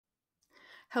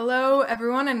Hello,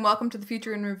 everyone, and welcome to the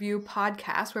Future in Review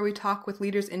podcast, where we talk with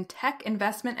leaders in tech,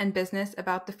 investment, and business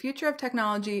about the future of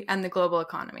technology and the global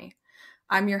economy.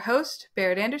 I'm your host,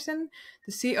 Barrett Anderson,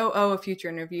 the COO of Future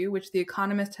in Review, which The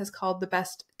Economist has called the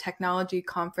best technology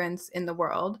conference in the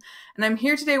world. And I'm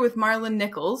here today with Marlon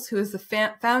Nichols, who is the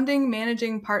founding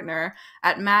managing partner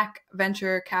at Mac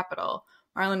Venture Capital.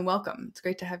 Marlon, welcome. It's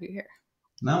great to have you here.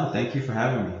 No, thank you for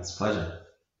having me. It's a pleasure.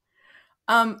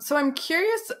 So I'm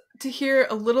curious to hear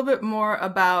a little bit more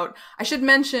about, I should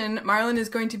mention, Marlon is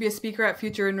going to be a speaker at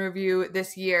Future in Review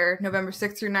this year, November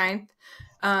 6th through 9th,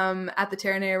 at the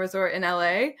Terranea Resort in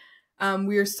LA.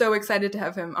 We are so excited to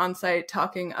have him on site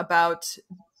talking about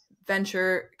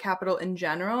venture capital in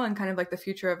general and kind of like the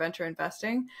future of venture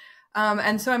investing.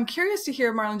 And so I'm curious to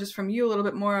hear, Marlon, just from you a little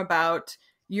bit more about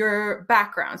your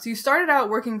background. So you started out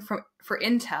working for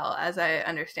Intel, as I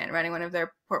understand, running one of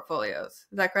their portfolios.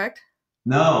 Is that correct?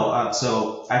 No,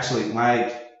 so actually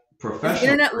my professional Is the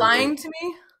internet lying to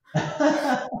me?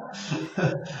 I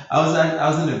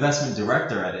was an investment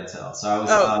director at Intel. So I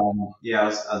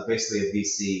was basically a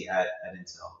VC at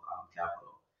Intel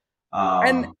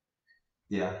Capital.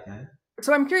 Yeah.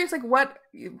 So I'm curious, like,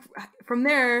 from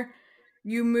there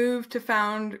you moved to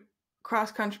found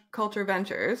Cross Culture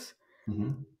Ventures.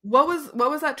 Mm-hmm. What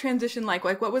was that transition like?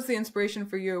 Like, what was the inspiration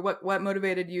for you? What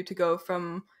motivated you to go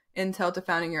from Intel to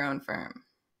founding your own firm?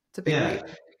 It's a big leap.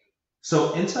 So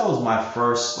Intel was my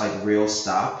first real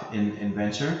stop in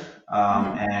venture.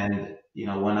 And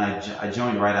when I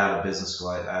joined right out of business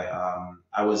school,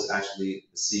 I was actually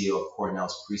the CEO of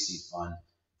Cornell's pre-seed fund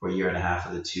for a year and a half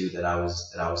of the two that I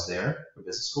was there for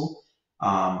business school.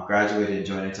 Graduated and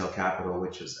joined Intel Capital,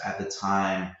 which was at the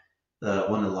time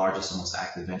one of the largest and most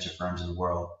active venture firms in the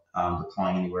world,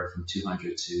 deploying anywhere from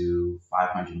 200 to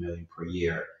 500 million per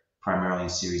year, primarily in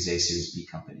Series A, Series B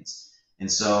companies.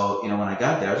 And so, when I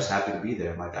got there, I was just happy to be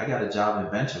there. I'm like, I got a job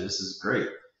in venture. This is great.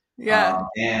 Yeah.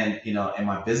 And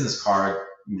my business card,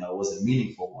 was a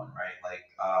meaningful one, right?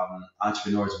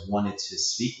 Entrepreneurs wanted to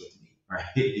speak with me, right?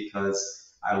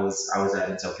 Because I was at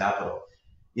Intel Capital.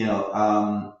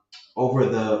 I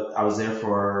was there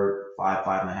for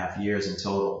five and a half years in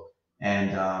total.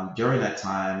 And during that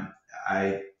time,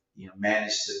 I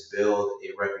managed to build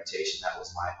a reputation that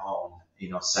was my own,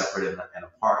 separate and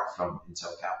apart from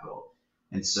Intel Capital.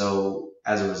 And so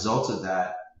as a result of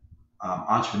that,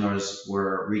 entrepreneurs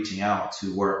were reaching out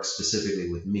to work specifically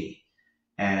with me.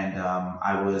 And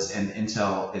and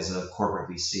Intel is a corporate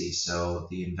VC, so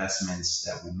the investments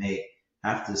that we make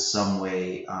have to some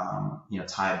way,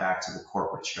 tie back to the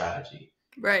corporate strategy.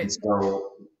 Right. And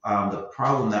so the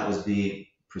problem that was being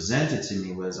presented to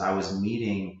me was I was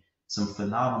meeting some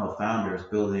phenomenal founders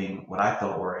building what I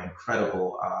thought were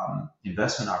incredible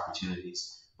investment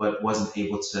opportunities, but wasn't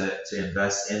able to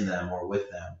invest in them or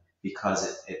with them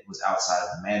because it was outside of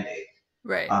the mandate.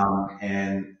 Right.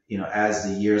 And as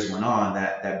the years went on,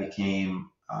 that became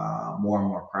more and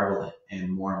more prevalent and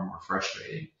more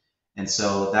frustrating. And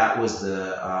so that was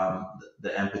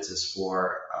the impetus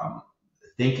for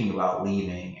thinking about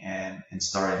leaving and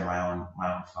starting my own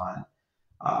fund.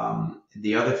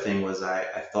 The other thing was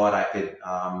I thought I could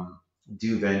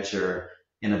do venture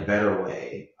in a better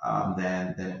way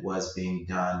than it was being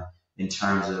done in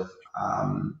terms of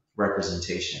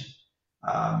representation.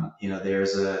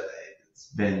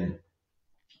 It's been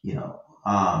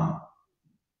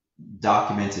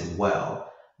documented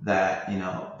well that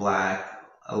Black,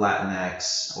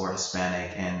 Latinx, or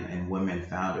Hispanic and women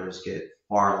founders get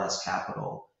far less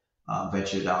capital,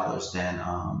 venture dollars than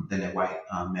their white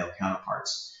male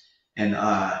counterparts. And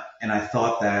I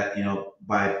thought that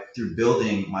through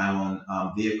building my own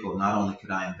vehicle, not only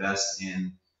could I invest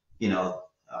in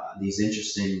these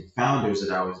interesting founders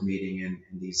that I was meeting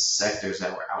in these sectors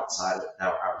that were outside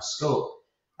of our scope,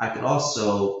 I could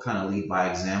also kind of lead by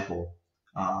example,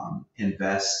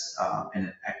 invest in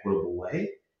an equitable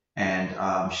way, and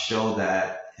show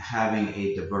that having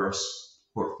a diverse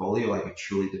portfolio, like a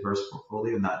truly diverse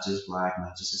portfolio, not just Black,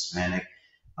 not just Hispanic,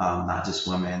 not just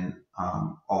women,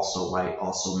 also white,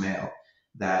 also male,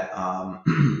 that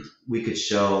we could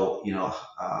show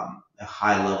a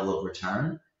high level of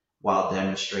return while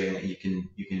demonstrating that you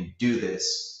can do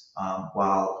this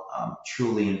while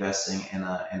truly investing in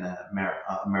a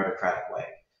meritocratic way.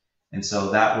 And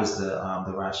so that was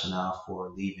the rationale for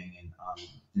leaving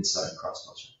and starting Cross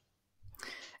Culture.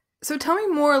 So tell me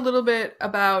more a little bit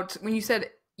about when you said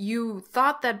you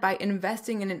thought that by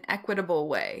investing in an equitable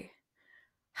way.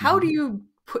 How do you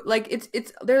put,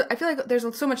 it's there? I feel like there's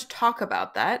so much talk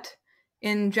about that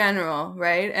in general,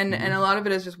 right? And a lot of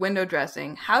it is just window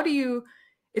dressing. How do you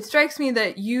it strikes me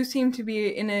that you seem to be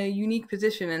in a unique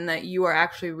position in that you are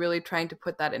actually really trying to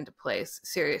put that into place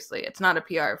seriously. It's not a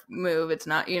PR move. It's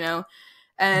not,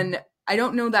 and I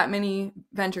don't know that many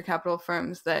venture capital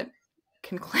firms that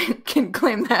can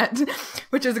claim that,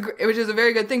 which is a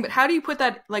very good thing. But how do you put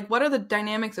that? Like, what are the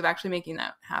dynamics of actually making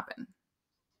that happen?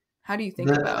 How do you think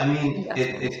I about mean,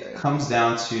 investing in this it area? comes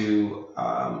down to,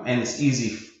 and it's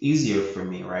easier for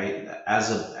me, right? As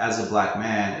a black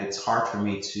man, it's hard for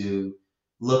me to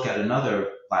look at another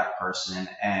black person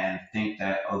and think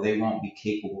that, oh, they won't be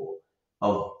capable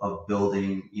of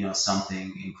building,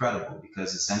 something incredible.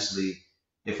 Because essentially,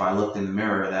 if I looked in the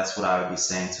mirror, that's what I would be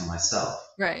saying to myself,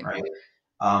 Right. right?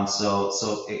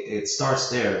 So it starts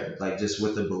there, like just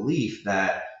with the belief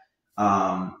that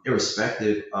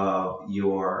irrespective of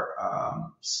your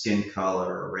skin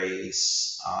color,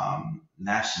 race,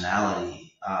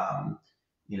 nationality,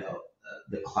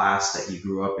 the class that you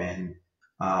grew up in,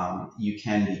 you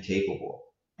can be capable.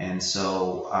 And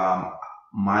so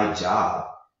my job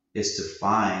is to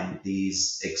find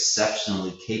these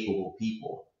exceptionally capable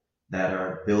people that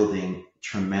are building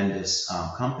tremendous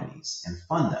companies and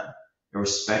fund them,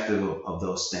 irrespective of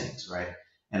those things, right?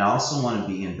 And I also want to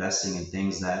be investing in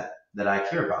things that I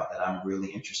care about, that I'm really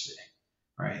interested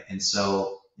in, right? And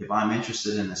so if I'm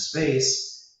interested in a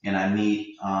space and I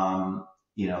meet,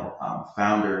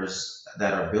 founders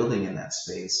that are building in that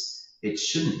space, it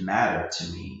shouldn't matter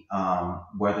to me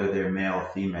whether they're male,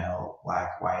 female,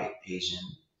 black, white, Asian,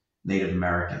 Native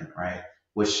American, right?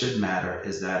 What should matter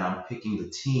is that I'm picking the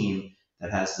team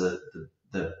that has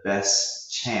the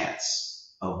best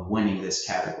chance of winning this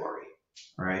category,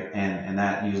 right? And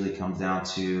that usually comes down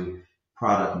to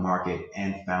product, market,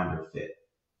 and founder fit.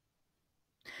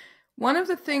 One of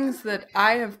the things that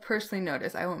I have personally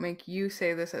noticed, I won't make you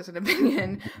say this as an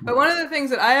opinion, but one of the things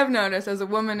that I have noticed as a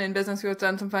woman in business who has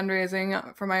done some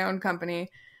fundraising for my own company,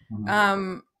 Mhm.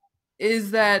 um,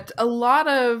 is that a lot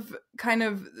of kind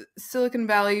of Silicon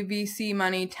Valley VC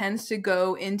money tends to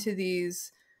go into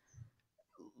these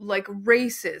like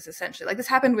races essentially. Like this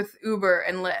happened with Uber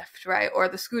and Lyft, right? Or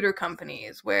the scooter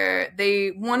companies where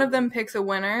one of them picks a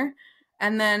winner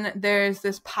and then there's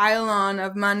this pile on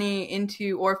of money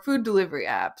into, or food delivery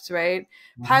apps, right?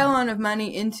 Pile Mhm. on of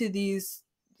money into these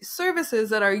services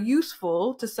that are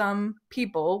useful to some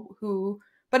people who,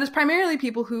 but it's primarily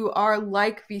people who are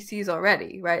like VCs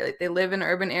already, right? Like they live in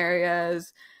urban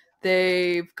areas,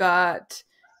 they've got,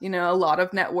 a lot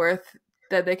of net worth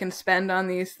that they can spend on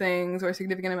these things, or a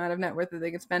significant amount of net worth that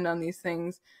they can spend on these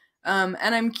things. And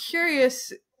I'm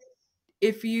curious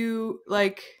if you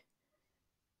like,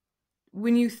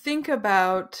 when you think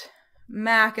about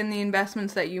Mac and the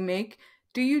investments that you make,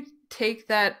 do you take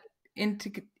that into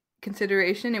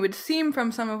consideration? It would seem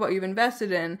from some of what you've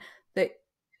invested in that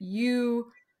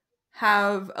you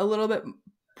have a little bit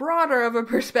broader of a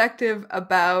perspective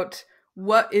about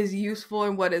what is useful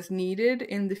and what is needed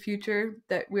in the future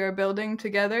that we are building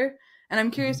together. And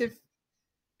I'm curious if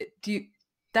do you,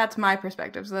 that's my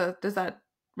perspective. So does that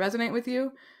resonate with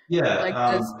you? Yeah, Like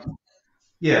does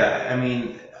yeah. I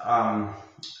mean,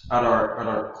 at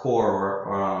our core,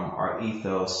 our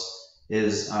ethos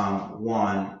is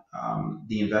one,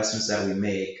 the investments that we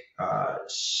make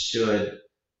should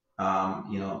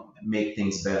make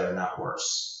things better, not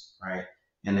worse, right?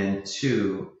 And then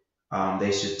two,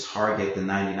 they should target the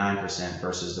 99%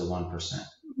 versus the 1%,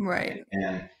 right? right.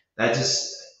 And that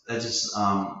just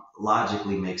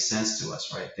logically makes sense to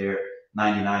us, right? There,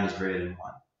 99 is greater than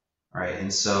one, right?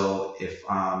 And so if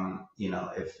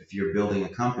you're building a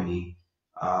company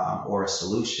or a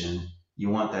solution, you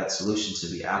want that solution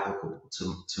to be applicable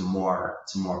to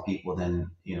more people than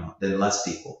less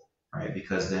people, right?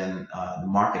 Because then the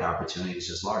market opportunity is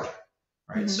just larger,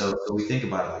 right? Mm-hmm. So we think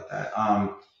about it like that.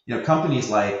 Companies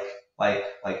like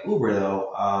Uber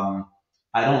though,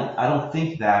 I don't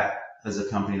think that as a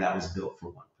company that was built for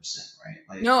 1%,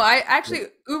 right? No, I actually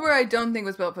Uber I don't think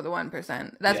was built for the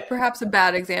 1%. That's Yeah, perhaps a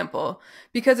bad example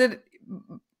because it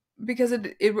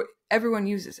everyone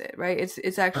uses it, right? It's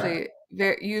correct. actually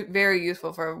very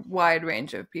useful for a wide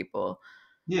range of people.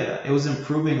 Yeah, it was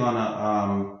improving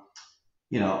on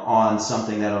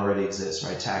something that already exists,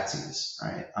 right? Taxis,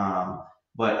 right?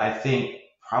 But I think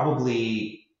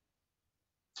probably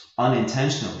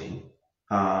unintentionally,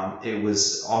 it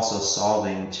was also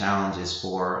solving challenges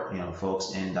for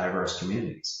folks in diverse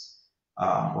communities,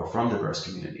 or from diverse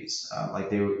communities. Like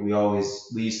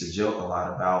we used to joke a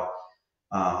lot about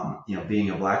being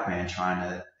a black man trying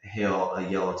to hail a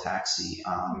yellow taxi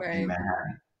in Right.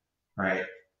 Manhattan, right?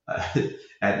 Uh,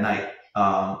 at night,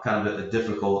 kind of a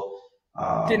difficult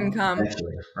Didn't come.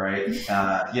 venture, right?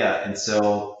 Yeah, and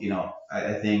so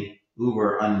I think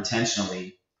Uber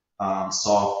unintentionally.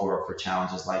 solve for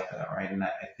challenges like that, right? And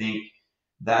I think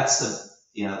that's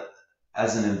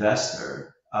as an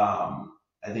investor, I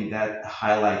think that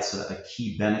highlights a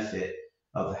key benefit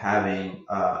of having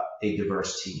a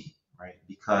diverse team, right?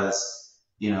 Because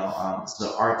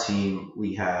so our team,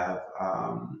 we have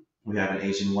an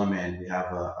Asian woman, we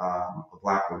have a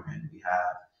black woman, we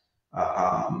have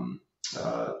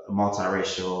a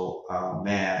multiracial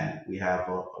man, we have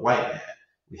a white man,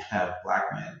 we have black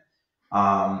men,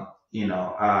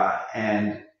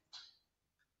 and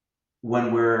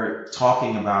when we're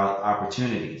talking about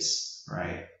opportunities,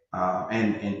 right?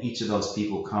 And each of those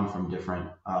people come from different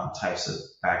types of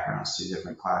backgrounds, to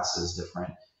different classes,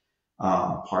 different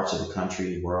parts of the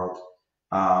country, world.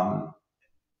 Um,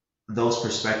 those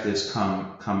perspectives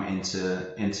come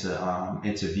into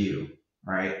view,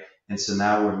 right? And so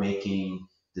now we're making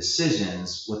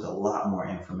decisions with a lot more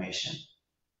information,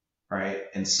 right?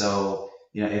 And so,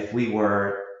 if we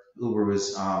were, Uber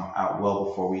was out well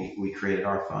before we created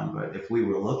our fund, but if we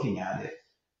were looking at it,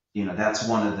 that's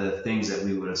one of the things that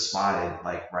we would have spotted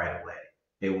like right away.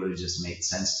 It would have just made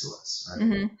sense to us, right?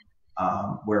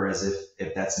 Mm-hmm. Whereas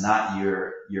if that's not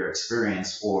your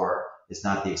experience, or it's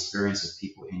not the experience of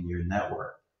people in your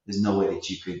network, there's no way that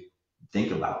you could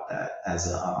think about that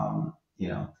as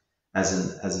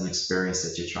as an experience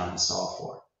that you're trying to solve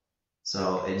for.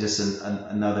 So it just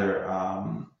another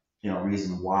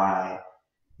reason why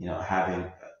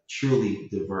having truly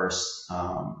diverse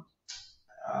fund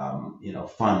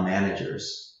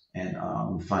managers and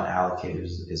fund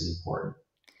allocators is important.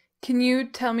 Can you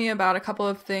tell me about a couple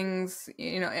of things,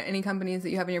 any companies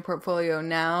that you have in your portfolio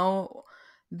now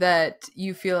that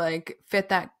you feel like fit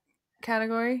that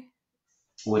category?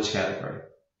 Which category?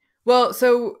 Well,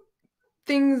 so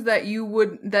things that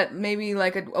maybe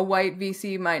like a white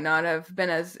VC might not have been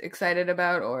as excited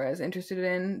about or as interested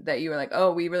in, that you were like,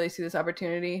 oh, we really see this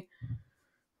opportunity.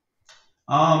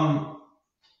 Um,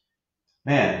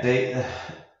 Man,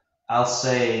 I'll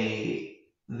say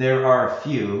there are a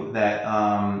few that,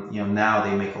 now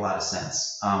they make a lot of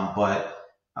sense. But,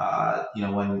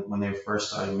 when they first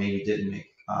started, maybe didn't make,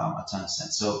 a ton of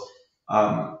sense. So,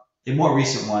 a more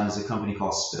recent one is a company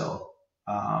called Spill.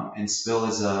 And Spill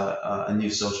is a new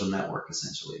social network,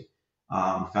 essentially,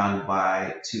 founded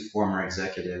by two former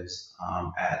executives,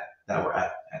 that were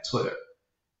at Twitter,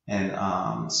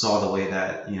 and saw the way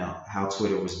that how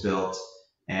Twitter was built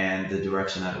and the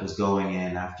direction that it was going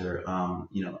in after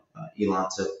Elon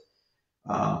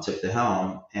took the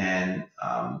helm, and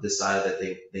decided that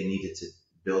they needed to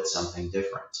build something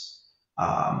different.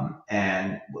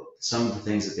 And some of the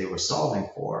things that they were solving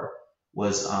for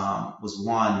was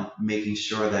one, making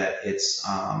sure that it's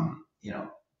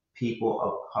people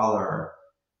of color,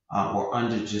 or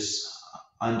just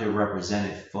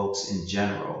underrepresented folks in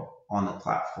general on the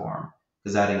platform,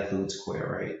 because that includes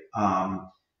queer, right?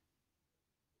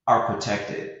 Are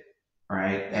protected,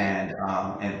 right?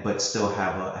 And but still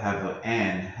have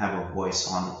a voice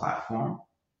on the platform,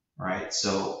 right?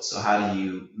 So how do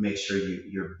you make sure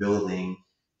you're building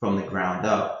from the ground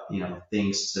up,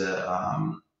 things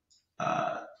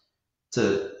uh,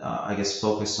 to I guess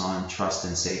focus on trust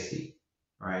and safety,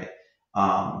 right?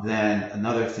 Then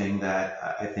another thing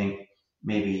that I think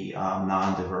maybe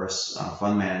non-diverse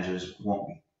fund managers won't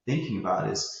be thinking about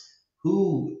is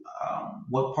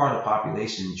what part of the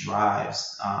population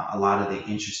drives a lot of the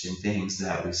interesting things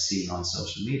that we see on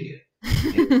social media.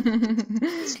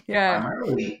 It's Yeah.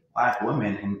 primarily Black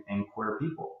women and queer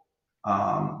people.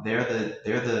 They're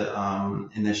the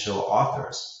initial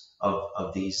authors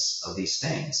of these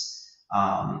things,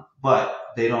 but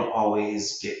they don't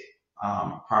always get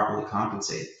properly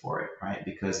compensated for it, right?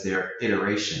 Because they're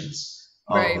iterations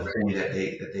of Right. the thing that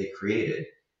they created.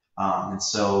 And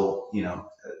so,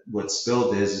 what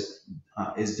Spilled is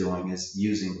doing is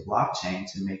using the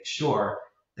blockchain to make sure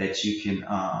that you can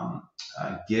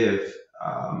give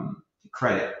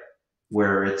credit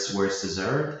where it's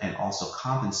deserved, and also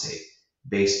compensate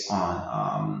based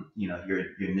on your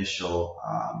initial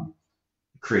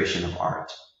creation of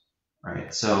art,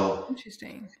 right? So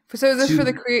Interesting. So is this for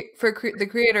to the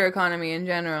creator economy in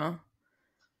general?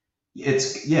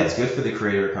 it's good for the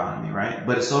creator economy, right?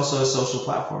 But it's also a social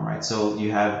platform, right? So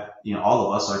you have all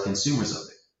of us are consumers of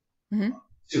it Mm-hmm.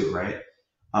 too, right?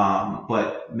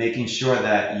 But making sure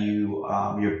that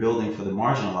you're building for the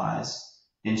marginalized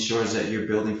ensures that you're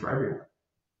building for everyone.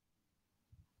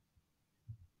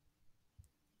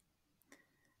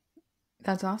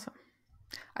 That's awesome.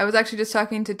 I was actually just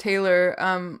talking to Taylor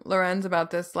Lorenz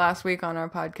about this last week on our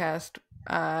podcast.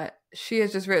 She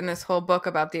has just written this whole book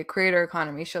about the creator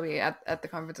economy. She'll be at the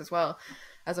conference as well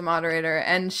as a moderator.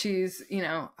 And she's,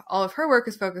 all of her work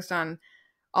is focused on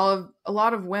a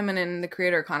lot of women in the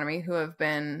creator economy who have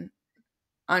been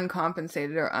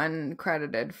uncompensated or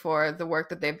uncredited for the work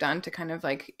that they've done to kind of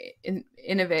like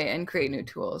innovate and create new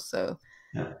tools. So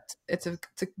Yeah. it's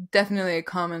definitely a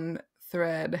common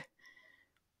thread.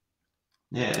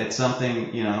 Yeah, it's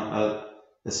something, a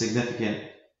significant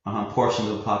portion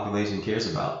of the population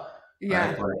cares about,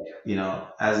 Yeah. right?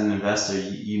 But, as an investor,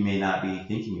 you may not be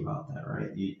thinking about that,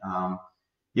 right?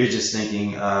 You're just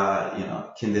thinking,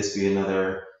 can this be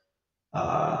another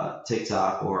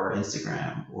TikTok or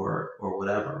Instagram or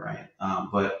whatever, right?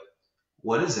 But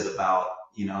what is it about,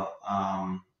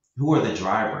 who are the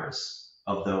drivers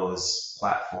of those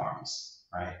platforms,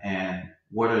 right? And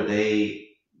what are they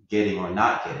getting or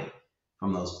not getting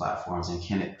from those platforms, and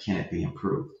can it be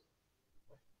improved?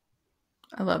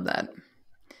 I love that.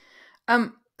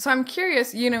 So I'm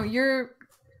curious, your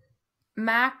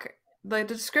Mac, the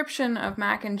description of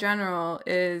Mac in general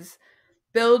is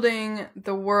building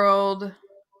the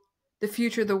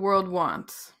future the world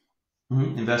wants.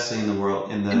 Investing in the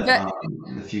world, Inve-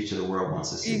 in the future the world wants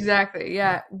to see. exactly.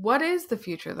 Yeah. What is the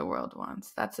future the world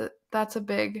wants? That's a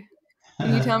big.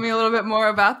 Can you tell me a little bit more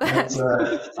about that? That's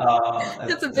a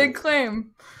That's a big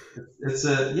claim. it's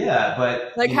a yeah,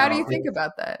 but Like, how do you think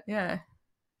about that? Yeah.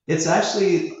 it's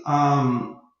actually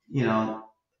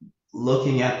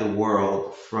looking at the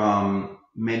world from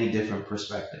many different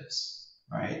perspectives,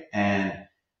 right? And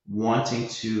wanting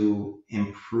to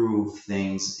improve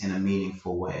things in a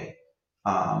meaningful way,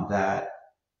 that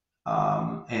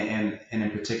and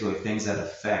in particular things that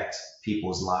affect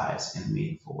people's lives in a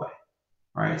meaningful way,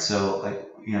 right? So like,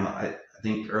 I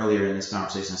think earlier in this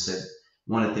conversation I said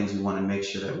one of the things we want to make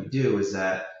sure that we do is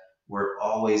that we're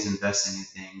always investing in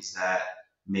things that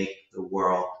make the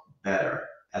world better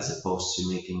as opposed to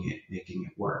making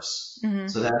it worse. Mm-hmm.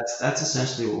 So that's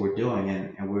essentially what we're doing,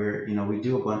 and we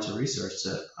do a bunch of research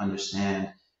to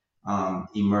understand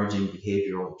emerging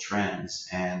behavioral trends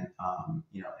and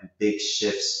and big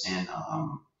shifts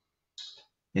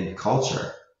in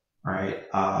culture, right?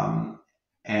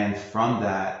 And from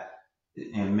that,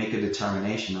 make a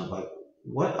determination of like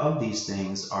what of these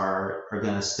things are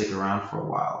going to stick around for a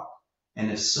while, and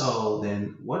if so,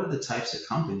 then what are the types of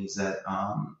companies that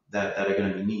are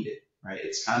going to be needed, right?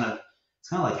 It's kind of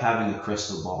like having a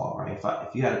crystal ball, right?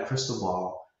 If you had a crystal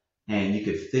ball and you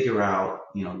could figure out,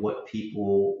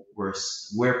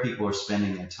 where people are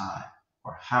spending their time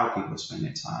or how people are spending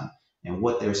their time and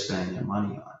what they're spending their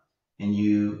money on, and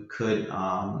you could,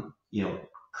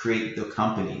 create the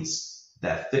companies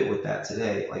that fit with that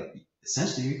today. Like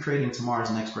essentially, you're creating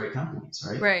tomorrow's next great companies,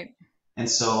 right? Right. And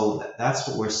so that's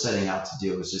what we're setting out to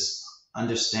do, is just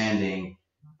understanding,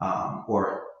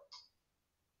 or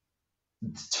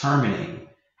determining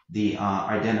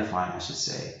identifying, I should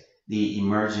say, the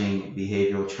emerging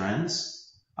behavioral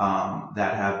trends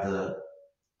that have the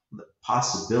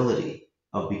possibility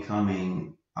of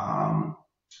becoming,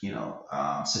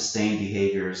 sustained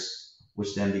behaviors,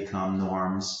 which then become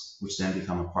norms, which then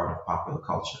become a part of popular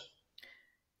culture.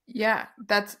 Yeah.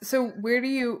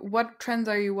 What trends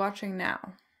are you watching now?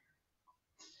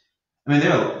 I mean,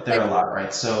 there Like, are a lot,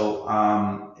 right?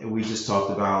 So we just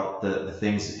talked about the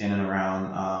things in and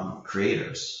around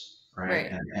creators,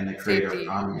 right, right. and the creator Safety,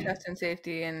 economy. trust and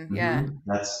safety. And yeah.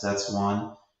 That's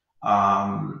one.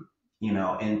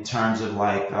 In terms of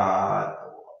like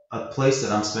a place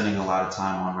that I'm spending a lot of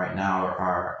time on right now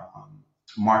are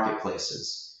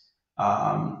marketplaces,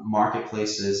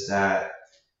 marketplaces that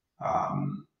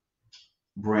um,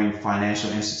 bring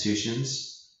financial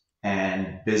institutions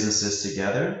and businesses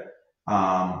together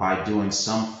by doing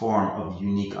some form of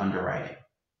unique underwriting,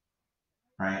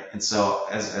 right? And so,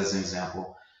 as an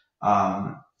example,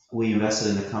 um, we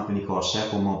invested in a company called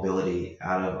Shekel Mobility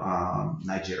out of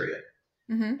Nigeria.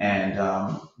 Mm-hmm.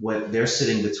 And what they're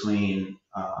sitting between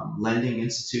lending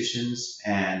institutions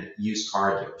and used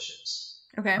car dealerships,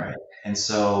 Okay. right? And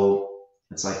so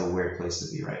it's like a weird place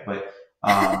to be, right? But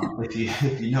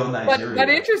if you know But Nigeria,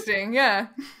 interesting. Yeah.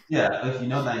 yeah, if you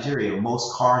know Nigeria,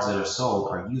 most cars that are sold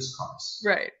are used cars,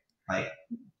 Right. like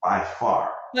by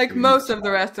far. Like They're most used of the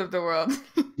cars. rest of the world.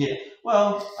 Yeah.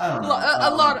 Well, I don't know.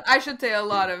 A lot. I should say Yeah.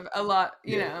 a lot.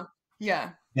 Yeah.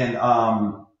 Yeah. And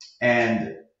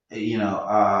and you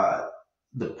know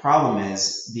the problem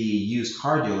is the used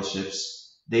car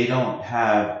dealerships, they don't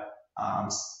have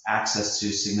access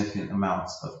to significant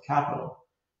amounts of capital.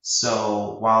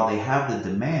 So while they have the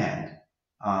demand,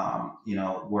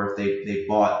 where if they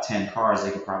bought 10 cars,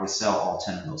 they could probably sell all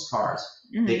 10 of those cars.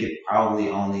 They Mm-hmm. could probably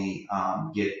only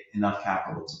get enough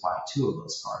capital to buy 2 of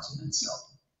those cars and then sell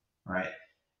them, right?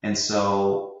 And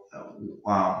so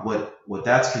what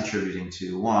that's contributing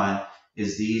to, one,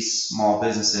 is these small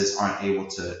businesses aren't able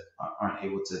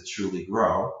to truly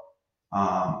grow,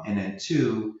 and then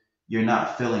two, you're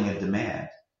not filling a demand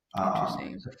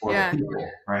Interesting. for the Yeah.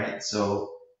 people, right?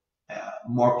 So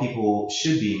more people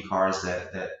should be in cars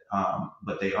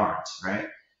but they aren't, right?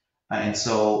 And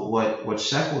so what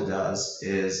Shekel does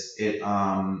is it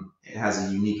has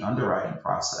a unique underwriting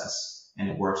process, and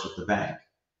it works with the bank.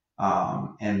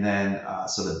 And then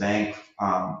so the bank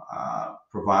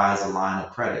provides a line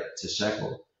of credit to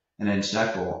Shekel, and then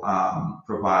Shekel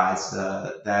provides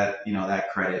that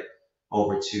credit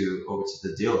over to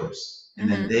the dealers, and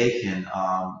then Mm-hmm. they can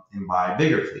and buy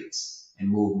bigger fleets and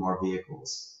move more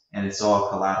vehicles, and it's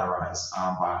all collateralized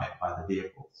by the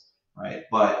vehicles, right?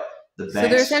 But the So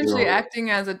they're banks essentially still, acting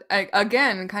as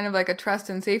again, kind of like a trust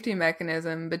and safety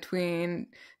mechanism between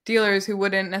dealers who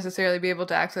wouldn't necessarily be able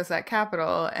to access that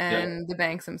capital yep, and the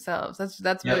banks themselves.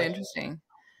 That's really yep, interesting.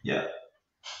 yep.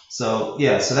 So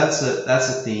yeah, so that's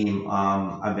a theme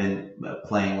I've been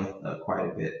playing with quite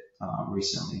a bit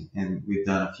recently, and we've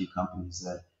done a few companies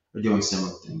that are doing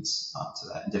similar things to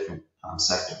that in different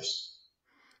sectors.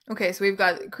 Okay, so we've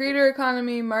got creator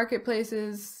economy,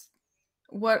 marketplaces.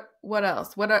 What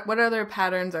else? What other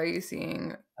patterns are you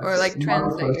seeing, or like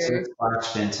trends that you're?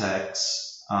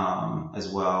 Marketplaces/fintechs as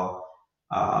well,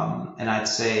 and I'd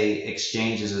say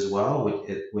exchanges as well,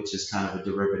 which is kind of a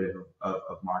derivative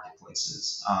of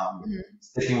marketplaces. Mhm.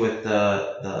 Sticking with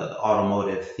the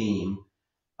automotive theme,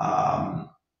 um,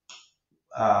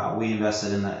 we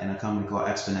invested in a company called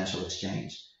Exponential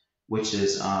Exchange, which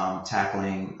is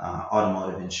tackling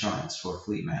automotive insurance for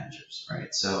fleet managers,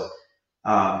 right? So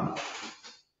um,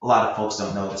 a lot of folks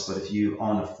don't know this, but if you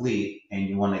own a fleet and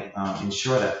you want to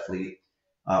insure that fleet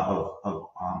of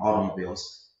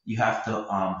automobiles, you have to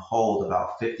hold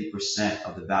about 50%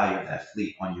 of the value of that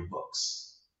fleet on your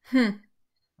books, Hmm.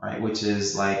 right? Which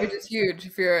is like Which is huge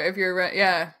if you're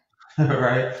yeah.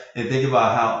 right? And think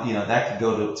about how, that could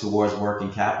go towards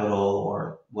working capital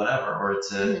or whatever, or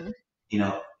to, Hmm. you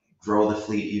know, grow the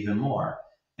fleet even more.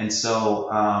 And so,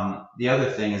 the other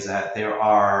thing is that there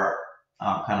are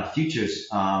kind of futures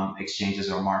exchanges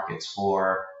or markets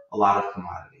for a lot of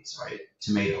commodities, right?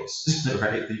 Tomatoes,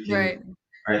 right? You can, Right.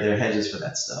 right? There are hedges for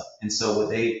that stuff. And so what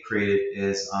they created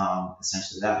is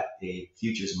essentially that, a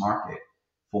futures market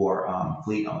for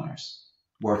fleet owners,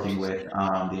 working with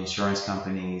Interesting. the insurance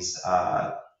companies,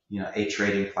 a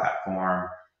trading platform,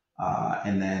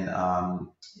 and then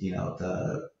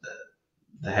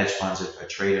the hedge funds or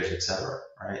traders, et cetera,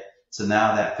 right? So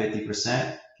now that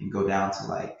 50% can go down to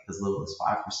like as little as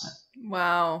 5%.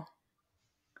 Wow,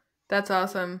 that's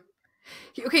awesome.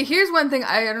 Okay, here's one thing.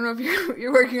 I don't know if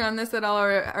you're working on this at all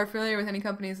or are familiar with any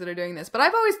companies that are doing this, but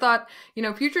I've always thought,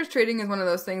 futures trading is one of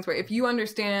those things where if you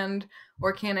understand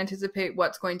or can anticipate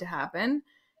what's going to happen,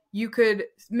 you could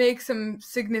make some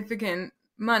significant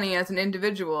money as an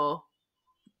individual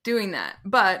doing that.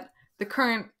 But the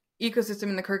current ecosystem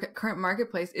in the current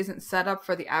marketplace isn't set up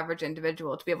for the average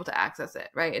individual to be able to access it,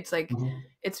 right? It's like Mm-hmm.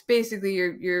 it's basically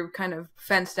you're kind of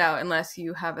fenced out unless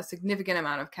you have a significant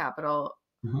amount of capital.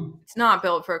 Mm-hmm. It's not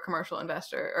built for a commercial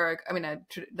investor or I mean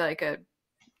like a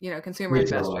consumer Retail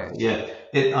investor. level,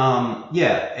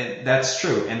 yeah. That's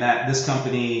true. And that this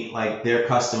company, like their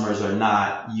customers are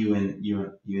not you and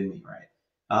me,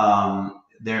 right?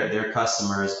 Their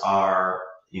customers are,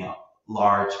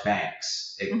 large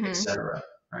banks, et Hmm. cetera,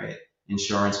 right?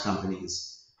 Insurance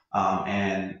companies,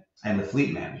 and the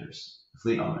fleet managers, the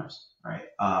fleet owners, right?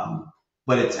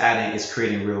 But it's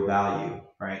creating real value,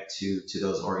 right, to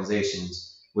those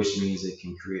organizations, which means it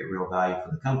can create real value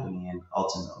for the company and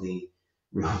ultimately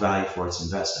real value for its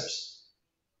investors.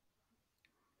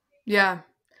 Yeah,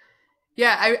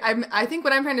 yeah. I think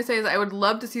what I'm trying to say is I would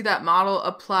love to see that model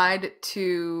applied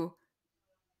to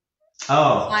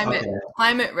Oh, climate okay.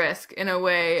 climate risk in a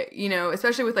way,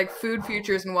 especially with like food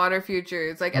futures and water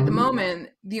futures. Like at the Mhm. moment,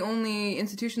 the only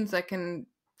institutions that can,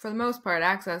 for the most part,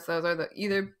 access those are the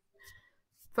either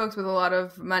folks with a lot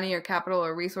of money or capital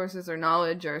or resources or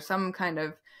knowledge or some kind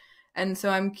of. And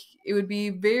so it would be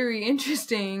very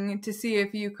interesting to see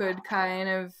if you could kind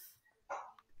of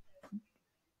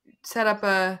set up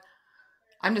a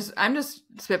I'm just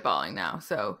spitballing now.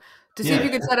 So to see if you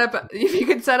Yeah,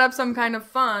 could set up some kind of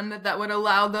fund that would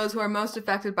allow those who are most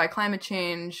affected by climate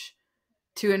change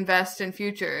to invest in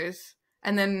futures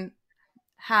and then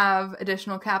have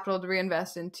additional capital to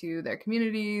reinvest into their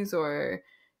communities or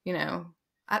you know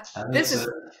I, I think this so. is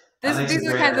I this think it's these a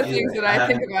are the great kinds of idea. things that I I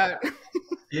think haven't, about.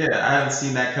 yeah, I haven't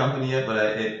seen that company yet,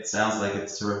 but it sounds like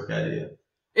it's a terrific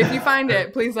If you idea. find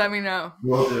it, please let me know.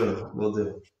 We'll do. We'll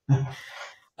do.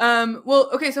 Well,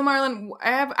 okay, so Marlon,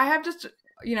 I have just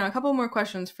a couple more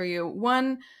questions for you.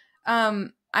 One,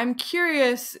 I'm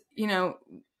curious,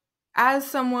 as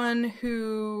someone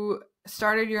who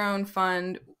started your own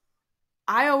fund,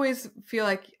 I always feel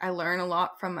like I learn a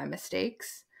lot from my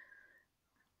mistakes.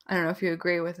 I don't know if you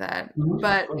agree with that, Of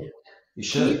but course. You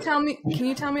can you should. tell me can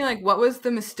you tell me like what was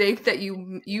the mistake that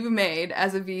you made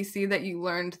as a VC that you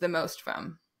learned the most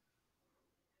from?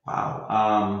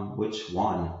 Wow. Which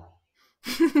one?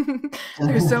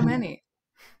 There's so many.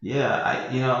 Yeah,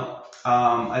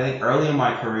 I think early in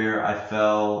my career, I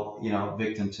fell,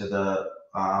 victim to the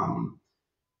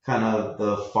kind of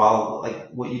the follow, like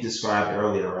what you described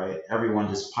earlier, right? Everyone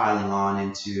just piling on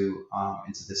into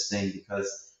this thing because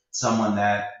someone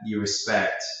that you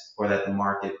respect or that the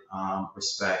market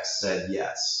respects said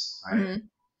yes, right? Hmm.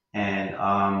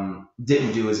 And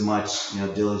didn't do as much,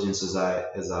 diligence as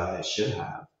I should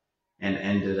have, and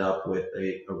ended up with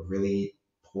a really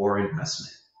poor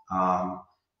investment. Um,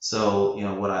 so,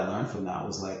 what I learned from that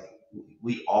was like,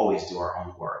 we always do our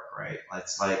own work, right?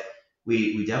 It's like,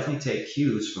 we definitely take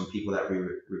cues from people that we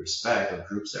respect or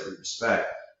groups that we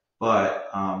respect, but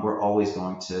we're always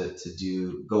going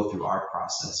to go through our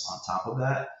process on top of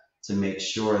that to make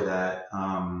sure that,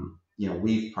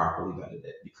 we've properly vetted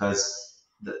it. Because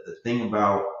the thing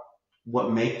about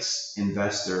what makes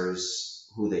investors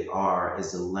who they are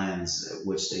is the lens at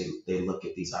which they look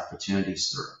at these opportunities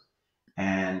through.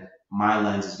 And my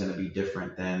lens is going to be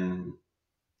different than,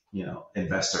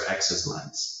 investor X's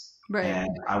lens. Right. And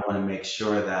I want to make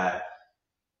sure that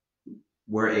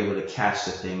we're able to catch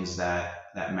the things that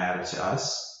matter to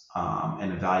us,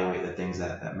 and evaluate the things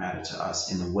that matter to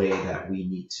us in the way that we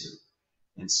need to.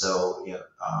 And so,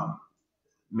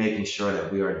 making sure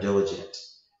that we are diligent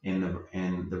in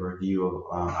the review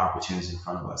of opportunities in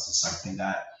front of us is something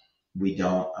that we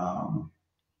don't um,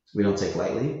 we don't take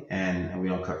lightly, and we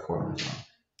don't cut corners on.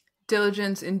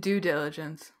 Diligence and due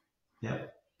diligence.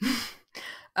 Yep. Yep.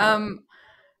 um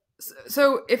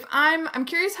so if I'm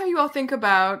curious how you all think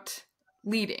about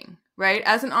leading, right?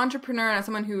 As an entrepreneur and as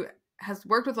someone who has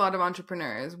worked with a lot of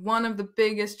entrepreneurs, one of the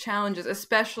biggest challenges,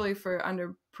 especially for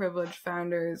underprivileged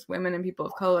founders, women and people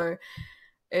of color,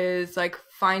 is like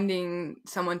finding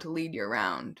someone to lead you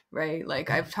around, right? Like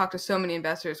I've talked to so many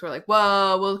investors who are like,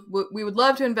 well, we would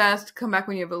love to invest, come back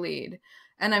when you have a lead.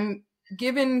 And I'm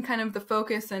given kind of the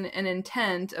focus and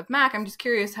intent of Mac, I'm just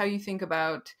curious how you think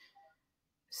about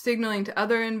signaling to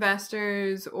other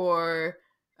investors or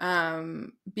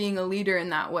being a leader in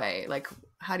that way. Like,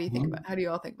 Mhm. how do you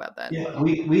all think about that? Yeah,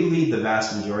 we lead the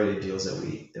vast majority of deals that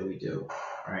we do,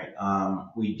 right?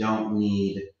 We don't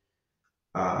need,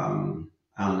 I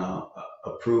don't know,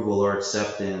 approval or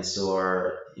acceptance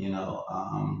or,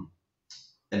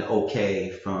 an okay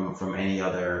from any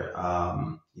other,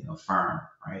 firm,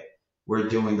 right? We're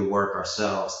doing the work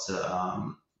ourselves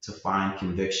to find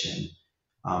conviction,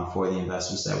 for the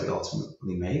investments that we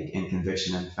ultimately make, and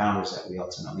conviction in the founders that we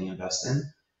ultimately invest in.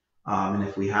 And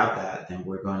if we have that, then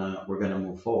we're gonna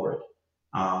move forward.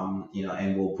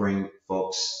 And we'll bring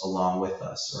folks along with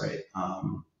us, right?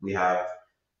 We have,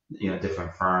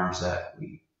 different firms that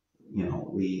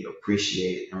we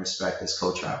appreciate and respect as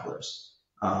co-travelers,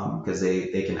 because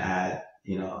they can add,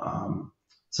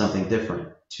 something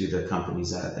different to the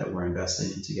companies that we're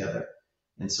investing in together.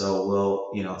 And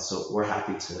so so we're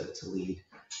happy to lead,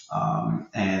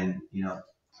 and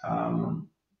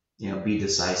be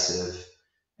decisive,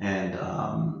 and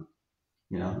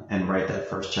and write that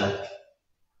first check.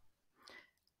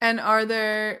 And are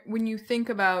there, when you think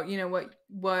about,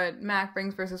 what Mac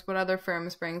brings versus what other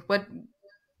firms brings,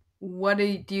 what do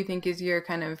you think is your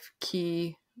kind of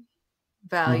key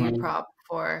value Hmm. prop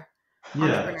for Yeah.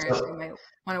 entrepreneurs who So might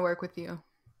want to work with you?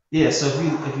 yeah. So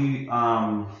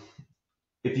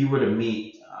if you were to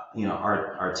meet,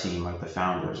 our team, like the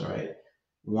founders, right?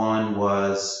 One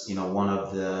was, one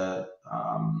of the,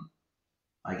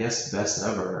 I guess, best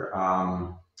ever,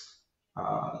 uh,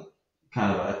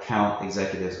 kind of account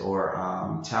executives or,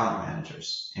 talent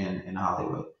managers in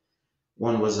Hollywood.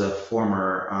 One was a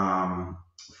former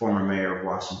mayor of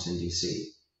Washington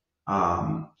D.C.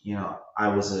 I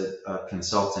was a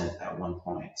consultant at one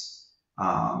point.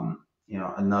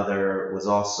 Another was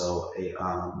also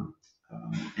an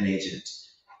agent.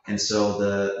 And so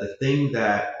the thing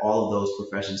that all of those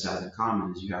professions have in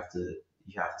common is you have to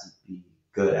be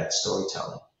good at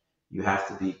storytelling. You have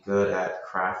to be good at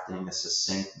crafting a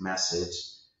succinct message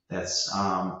that's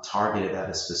targeted at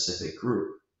a specific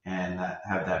group, and that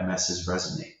have that message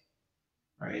resonate,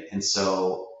 right? And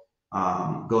so,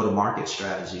 go to market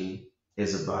strategy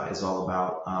is all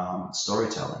about,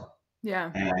 storytelling,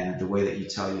 Yeah. and the way that you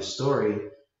tell your story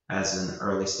as an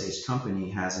early stage company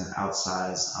has an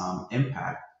outsized,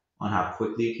 impact on how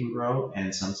quickly it can grow,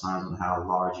 and sometimes on how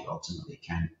large it ultimately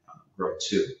can grow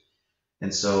too.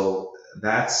 And so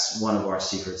that's one of our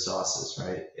secret sauces,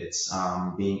 right? It's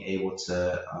being able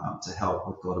to help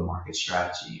with go-to-market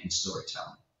strategy and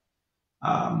storytelling.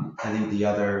 I think the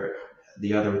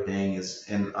other thing is,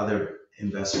 and other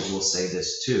investors will say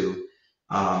this too,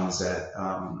 is that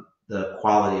the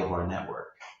quality of our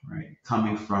network, right?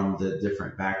 Coming from the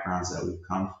different backgrounds that we've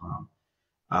come from,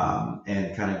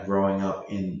 and kind of growing up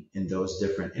in those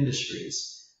different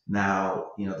industries.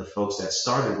 Now, the folks that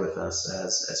started with us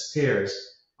as peers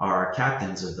are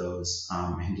captains of those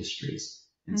industries.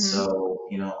 And Mm-hmm. so,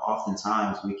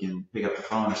 oftentimes we can pick up the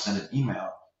phone or send an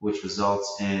email, which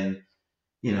results in,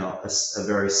 a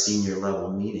very senior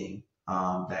level meeting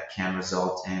that can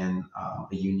result in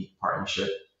a unique partnership,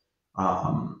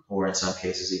 or in some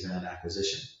cases even an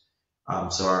acquisition.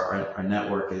 So our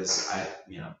network is,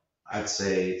 I'd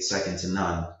say second to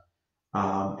none.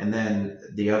 And then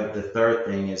the third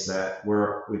thing is that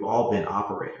we've all been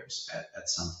operators at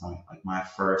some point. Like my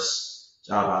first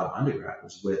job out of undergrad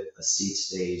was with a seed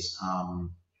stage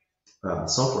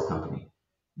software company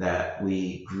that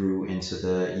we grew into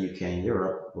the UK and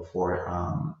Europe before it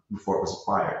was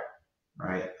acquired.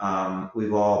 Right?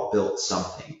 We've all built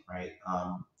something, right?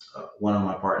 One of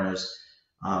my partners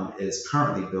is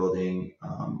currently building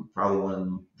probably one of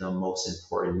the most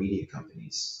important media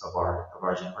companies of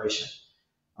our generation.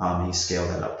 He scaled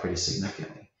that up pretty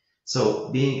significantly. So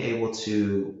being able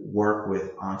to work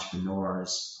with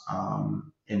entrepreneurs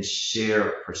and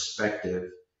share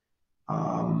perspective,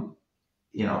 um,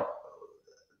 you know,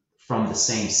 from the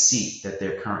same seat that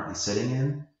they're currently sitting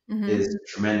in Mm-hmm. is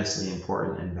tremendously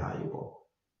important and valuable.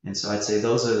 And so I'd say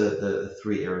those are the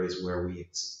three areas where we,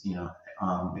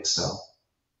 excel.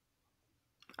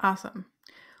 Awesome.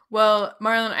 Well,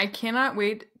 Marlon, I cannot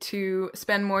wait to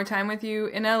spend more time with you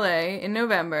in LA in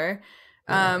November.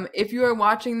 Yeah. If you are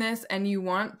watching this and you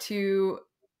want to,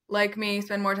 like me,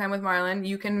 spend more time with Marlon,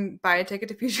 you can buy a ticket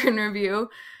to Future in Review.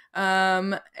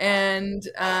 And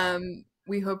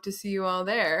we hope to see you all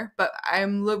there. But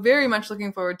I'm very much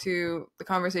looking forward to the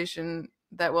conversation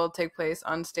that will take place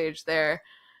on stage there.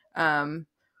 Um,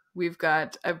 we've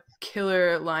got a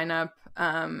killer lineup,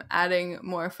 adding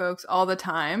more folks all the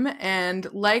time.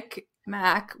 And like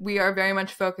Mac, we are very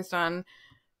much focused on,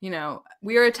 we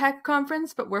are a tech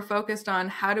conference, but we're focused on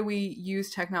how do we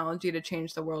use technology to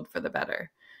change the world for the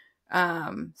better.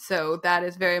 So that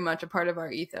is very much a part of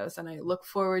our ethos. And I look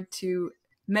forward to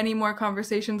many more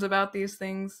conversations about these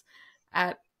things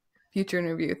at Future in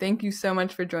Review. Thank you so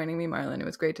much for joining me, Marlon. It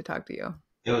was great to talk to you.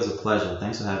 It was a pleasure.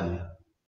 Thanks for having me.